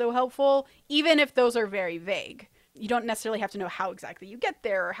also helpful, even if those are very vague. You don't necessarily have to know how exactly you get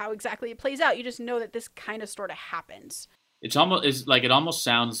there or how exactly it plays out. You just know that this kind of sort of happens. It almost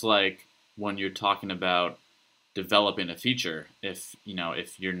sounds like when you're talking about developing a feature, if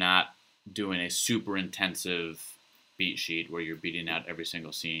you're not doing a super intensive beat sheet where you're beating out every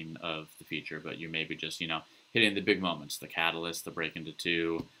single scene of the feature, but you maybe just, hitting the big moments, the catalyst, the break into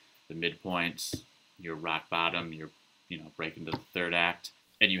two, the midpoints, your rock bottom, your, break into the third act,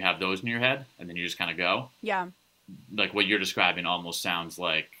 and you have those in your head, and then you just kind of go. Yeah. Like what you're describing almost sounds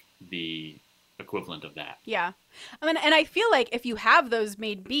like the equivalent of that. Yeah. And I feel like if you have those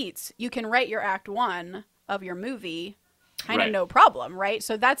made beats, you can write your act one of your movie kind of no problem, right?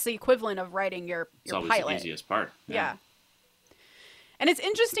 So that's the equivalent of writing your pilot. It's always the easiest part. Yeah. And it's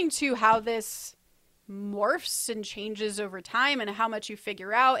interesting too how this morphs and changes over time and how much you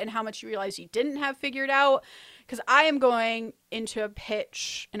figure out and how much you realize you didn't have figured out. Because I am going into a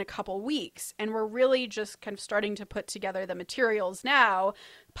pitch in a couple weeks, and we're really just kind of starting to put together the materials now.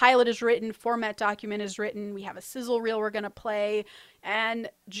 Pilot is written, format document is written, we have a sizzle reel we're going to play. And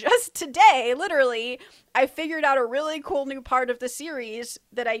just today, literally, I figured out a really cool new part of the series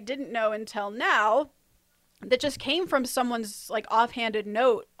that I didn't know until now, that just came from someone's like offhanded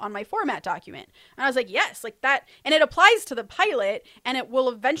note on my format document. And I was like, yes, like that. And it applies to the pilot, and it will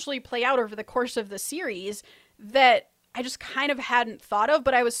eventually play out over the course of the series, that I just kind of hadn't thought of,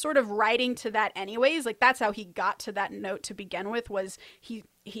 but I was sort of writing to that anyways. Like that's how he got to that note to begin with, was he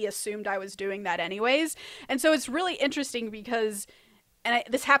assumed I was doing that anyways. And so it's really interesting because,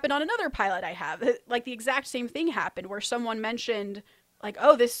 this happened on another pilot I have, like the exact same thing happened where someone mentioned like,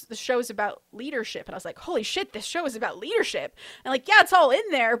 oh, the show is about leadership. And I was like, holy shit, this show is about leadership. And like, yeah, it's all in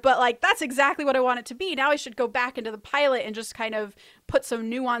there, but like, that's exactly what I want it to be. Now I should go back into the pilot and just kind of put some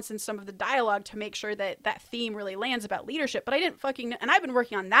nuance in some of the dialogue to make sure that that theme really lands about leadership. But I didn't fucking, and I've been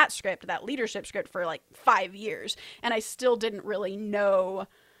working on that script, that leadership script, for like 5 years. And I still didn't really know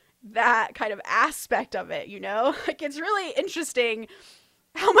that kind of aspect of it, Like, it's really interesting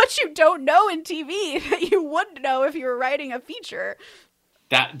how much you don't know in TV that you would know if you were writing a feature.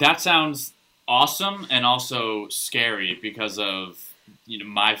 That sounds awesome and also scary because of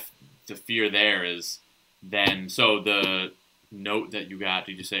the fear there is then, so the note that you got,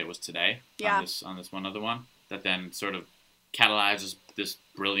 did you say it was today? Yeah. On this one other one that then sort of catalyzes this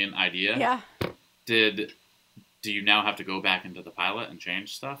brilliant idea. Yeah. Do you now have to go back into the pilot and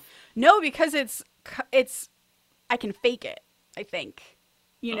change stuff? No, because it's I can fake it, I think.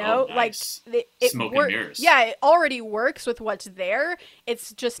 Nice. Like it smoke and mirrors. Yeah, it already works with what's there.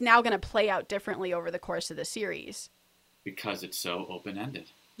 It's just now going to play out differently over the course of the series. Because it's so open-ended.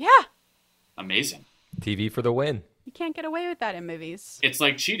 Yeah. Amazing. TV for the win. You can't get away with that in movies. It's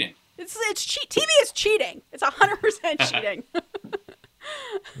like cheating. TV is cheating. It's 100% cheating.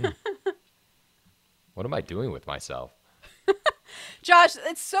 What am I doing with myself? Josh,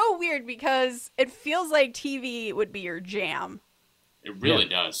 it's so weird because it feels like TV would be your jam. It really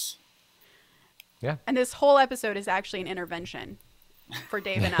does. Yeah. And this whole episode is actually an intervention. for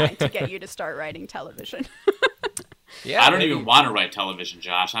Dave and I to get you to start writing television. Yeah, I don't even want to write television,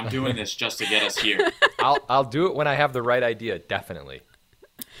 Josh. I'm doing this just to get us here. I'll do it when I have the right idea, definitely.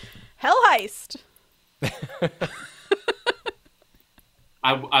 Hell Heist.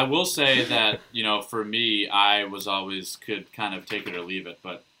 I will say that, for me, I was always could kind of take it or leave it,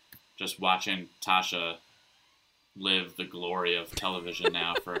 but just watching Tasha live the glory of television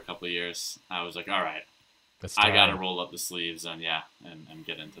now for a couple of years, I was like, all right, I got to roll up the sleeves and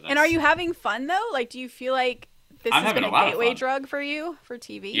get into that. And are you having fun though? Like, do you feel like this has been a gateway drug for you for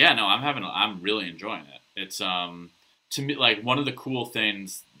TV? Yeah, no, I'm really enjoying it. It's, to me, like one of the cool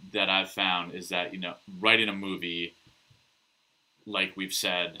things that I've found is that, writing a movie, like we've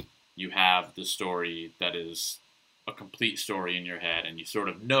said, you have the story that is a complete story in your head, and you sort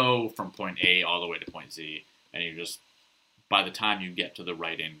of know from point A all the way to point Z, and you just, by the time you get to the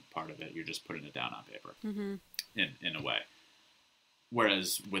writing part of it, you're just putting it down on paper in a way.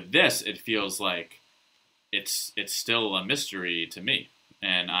 Whereas with this, it feels like it's still a mystery to me,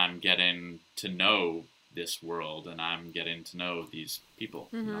 and I'm getting to know this world, and I'm getting to know these people,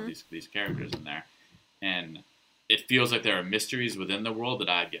 these characters in there, and it feels like there are mysteries within the world that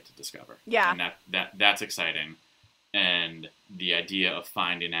I get to discover. Yeah, and that's exciting, and the idea of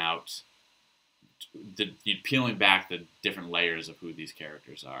finding out, peeling back the different layers of who these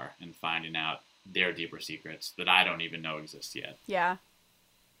characters are, and finding out their deeper secrets that I don't even know exist yet. Yeah,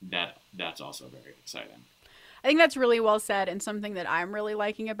 that's also very exciting. I think that's really well said, and something that I'm really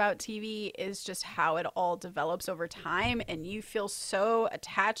liking about TV is just how it all develops over time, and you feel so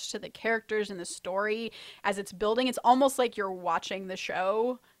attached to the characters and the story as it's building. It's almost like you're watching the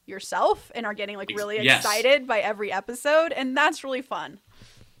show yourself and are getting like really excited by every episode, and that's really fun.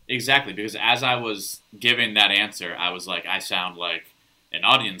 Exactly, because as I was giving that answer, I was like, I sound like an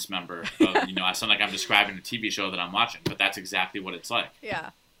audience member. I sound like I'm describing a TV show that I'm watching, but that's exactly what it's like. Yeah,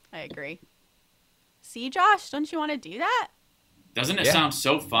 I agree. See, Josh, don't you want to do that? Doesn't it sound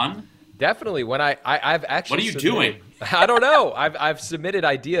so fun? Definitely. When I've actually, what are you doing? I don't know. I've submitted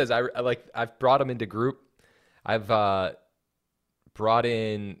ideas. I've brought them into group. I've brought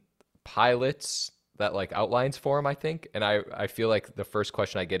in pilots that like outlines for them, I think. And I feel like the first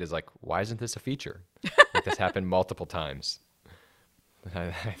question I get is like, why isn't this a feature? Like this happened multiple times.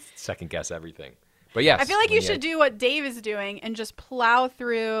 I second guess everything. But yes, I feel like you should do what Dave is doing and just plow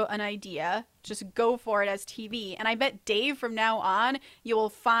through an idea. Just go for it as TV. And I bet, Dave, from now on, you will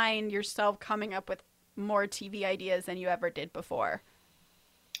find yourself coming up with more TV ideas than you ever did before.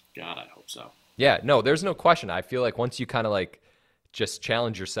 God, I hope so. Yeah, no, there's no question. I feel like once you kind of like just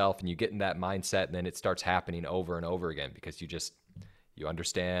challenge yourself and you get in that mindset, and then it starts happening over and over again because you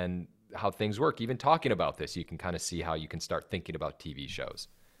understand how things work. Even talking about this, you can kind of see how you can start thinking about TV shows.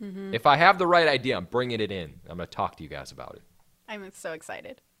 Mm-hmm. If I have the right idea, I'm bringing it in. I'm going to talk to you guys about it. I'm so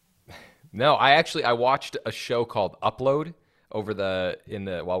excited. No, I watched a show called Upload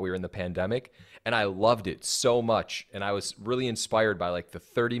while we were in the pandemic, and I loved it so much. And I was really inspired by like the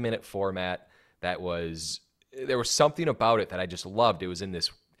 30-minute format. There was something about it that I just loved. It was in this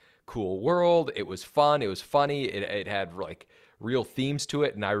cool world. It was fun. It was funny. It had like real themes to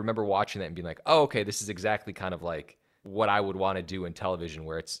it. And I remember watching that and being like, oh, okay, this is exactly kind of like what I would want to do in television,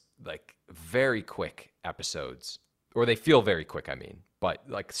 where it's like very quick episodes, or they feel very quick, I mean, but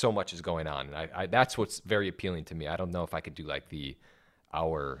like so much is going on. And that's what's very appealing to me. I don't know if I could do like the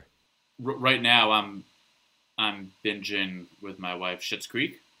hour. Right now, I'm binging with my wife Schitt's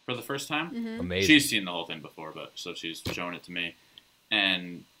Creek for the first time. Mm-hmm. Amazing. She's seen the whole thing before, so she's showing it to me.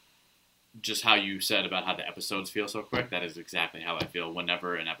 And just how you said about how the episodes feel so quick, that is exactly how I feel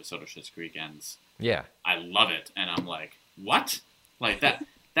whenever an episode of Schitt's Creek ends. Yeah. I love it. And I'm like, what? Like that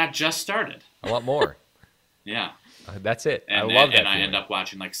just started. I want more. Yeah. That's it. And, I love that. And I end up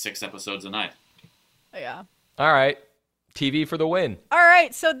watching like 6 episodes a night. Yeah. All right. TV for the win. All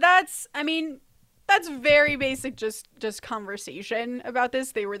right. So that's very basic, just conversation about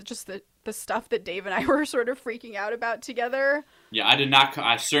this. They were just the stuff that Dave and I were sort of freaking out about together. Yeah,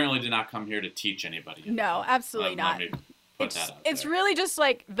 I certainly did not come here to teach anybody. No, absolutely not. It's really just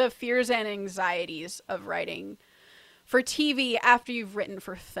like the fears and anxieties of writing for TV after you've written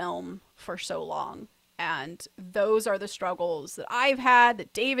for film for so long. And those are the struggles that I've had,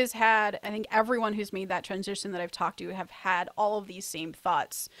 that Dave has had. I think everyone who's made that transition that I've talked to have had all of these same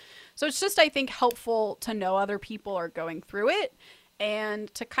thoughts. So it's just, I think, helpful to know other people are going through it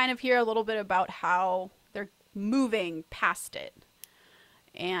and to kind of hear a little bit about how they're moving past it.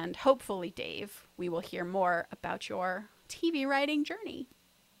 And hopefully, Dave, we will hear more about your TV writing journey.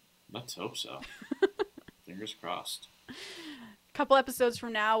 Let's hope so. Fingers crossed. A couple episodes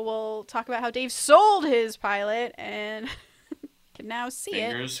from now, we'll talk about how Dave sold his pilot and can now see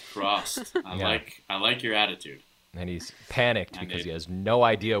it. Fingers crossed. Yeah. I like your attitude. And he's panicked Indeed. because he has no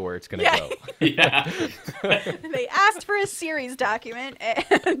idea where it's going to Yeah. go. Yeah. They asked for a series document,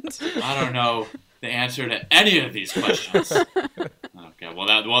 and I don't know the answer to any of these questions. Okay,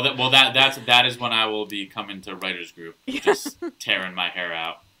 that is when I will be coming to writers group, just tearing my hair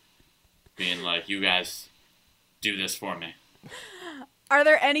out, being like, "You guys do this for me." are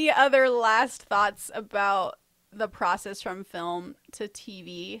there any other last thoughts about the process from film to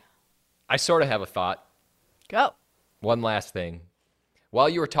TV? I sort of have a thought. Go. One last thing. While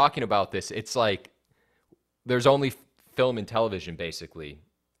you were talking about this, it's like there's only film and television, basically,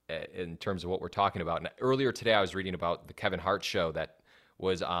 in terms of what we're talking about. And earlier today, I was reading about the Kevin Hart show that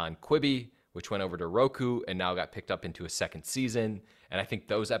was on Quibi, which went over to Roku and now got picked up into a second season. And I think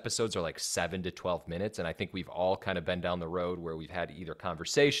those episodes are like 7 to 12 minutes. And I think we've all kind of been down the road where we've had either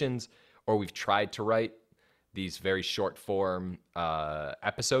conversations or we've tried to write these very short form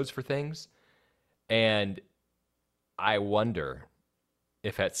episodes for things. And I wonder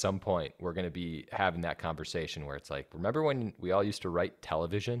if at some point we're going to be having that conversation where it's like, remember when we all used to write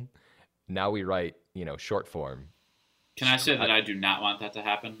television? Now we write, short form. Can I say that I do not want that to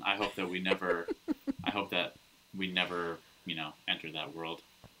happen? I hope that we never. Enter that world.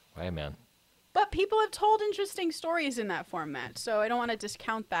 Hey, man. But people have told interesting stories in that format, so I don't want to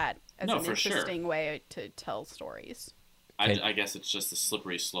discount that as an for sure. interesting way to tell stories. I guess it's just the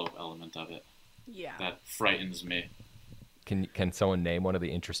slippery slope element of it Yeah. that frightens me. Can someone name one of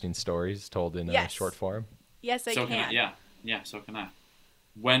the interesting stories told in Yes. short form? Yes, I So can. yeah, so can I.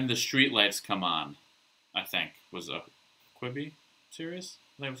 When the Streetlights Come On, I think, was a Quibi series.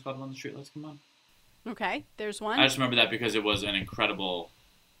 I think it was called When the Streetlights Come On. Okay, there's one. I just remember that because it was an incredible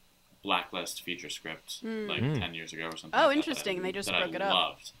Blacklist feature script, like 10 years ago or something. Oh, like that interesting. that I, They just that broke I it up.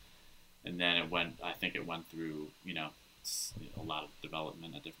 loved. And then it went through, a lot of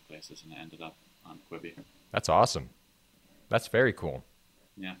development at different places, and it ended up on Quibi. That's awesome. That's very cool.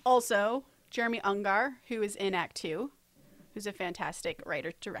 Yeah. Also, Jeremy Ungar, who is in Act 2, who's a fantastic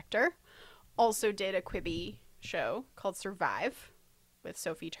writer-director, also did a Quibi show called Survive with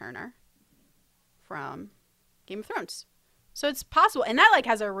Sophie Turner from Game of Thrones. So it's possible. And that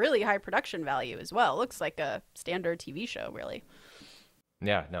has a really high production value as well. It looks like a standard TV show, really.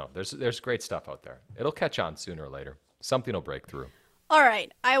 Yeah, no, there's great stuff out there. It'll catch on sooner or later. Something will break through. All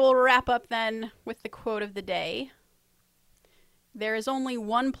right. I will wrap up then with the quote of the day. There is only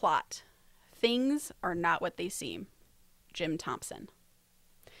one plot. Things are not what they seem. Jim Thompson.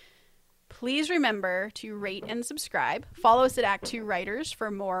 Please remember to rate and subscribe. Follow us at Act 2 Writers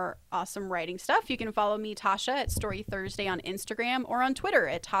for more awesome writing stuff. You can follow me, Tasha, at Story Thursday on Instagram or on Twitter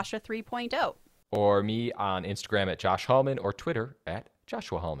at Tasha 3.0. Or me on Instagram at Josh Hallman or Twitter at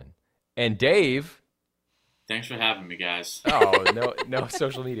Joshua Hallman. And Dave. Thanks for having me, guys. Oh, no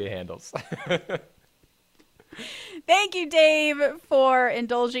social media handles. Thank you, Dave, for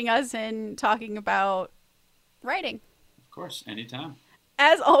indulging us in talking about writing. Of course, anytime.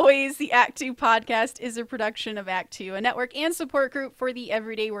 As always, the Act 2 podcast is a production of Act 2, a network and support group for the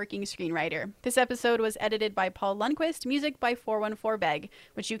everyday working screenwriter. This episode was edited by Paul Lundquist, music by 414 Beg,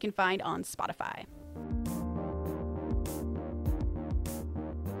 which you can find on Spotify.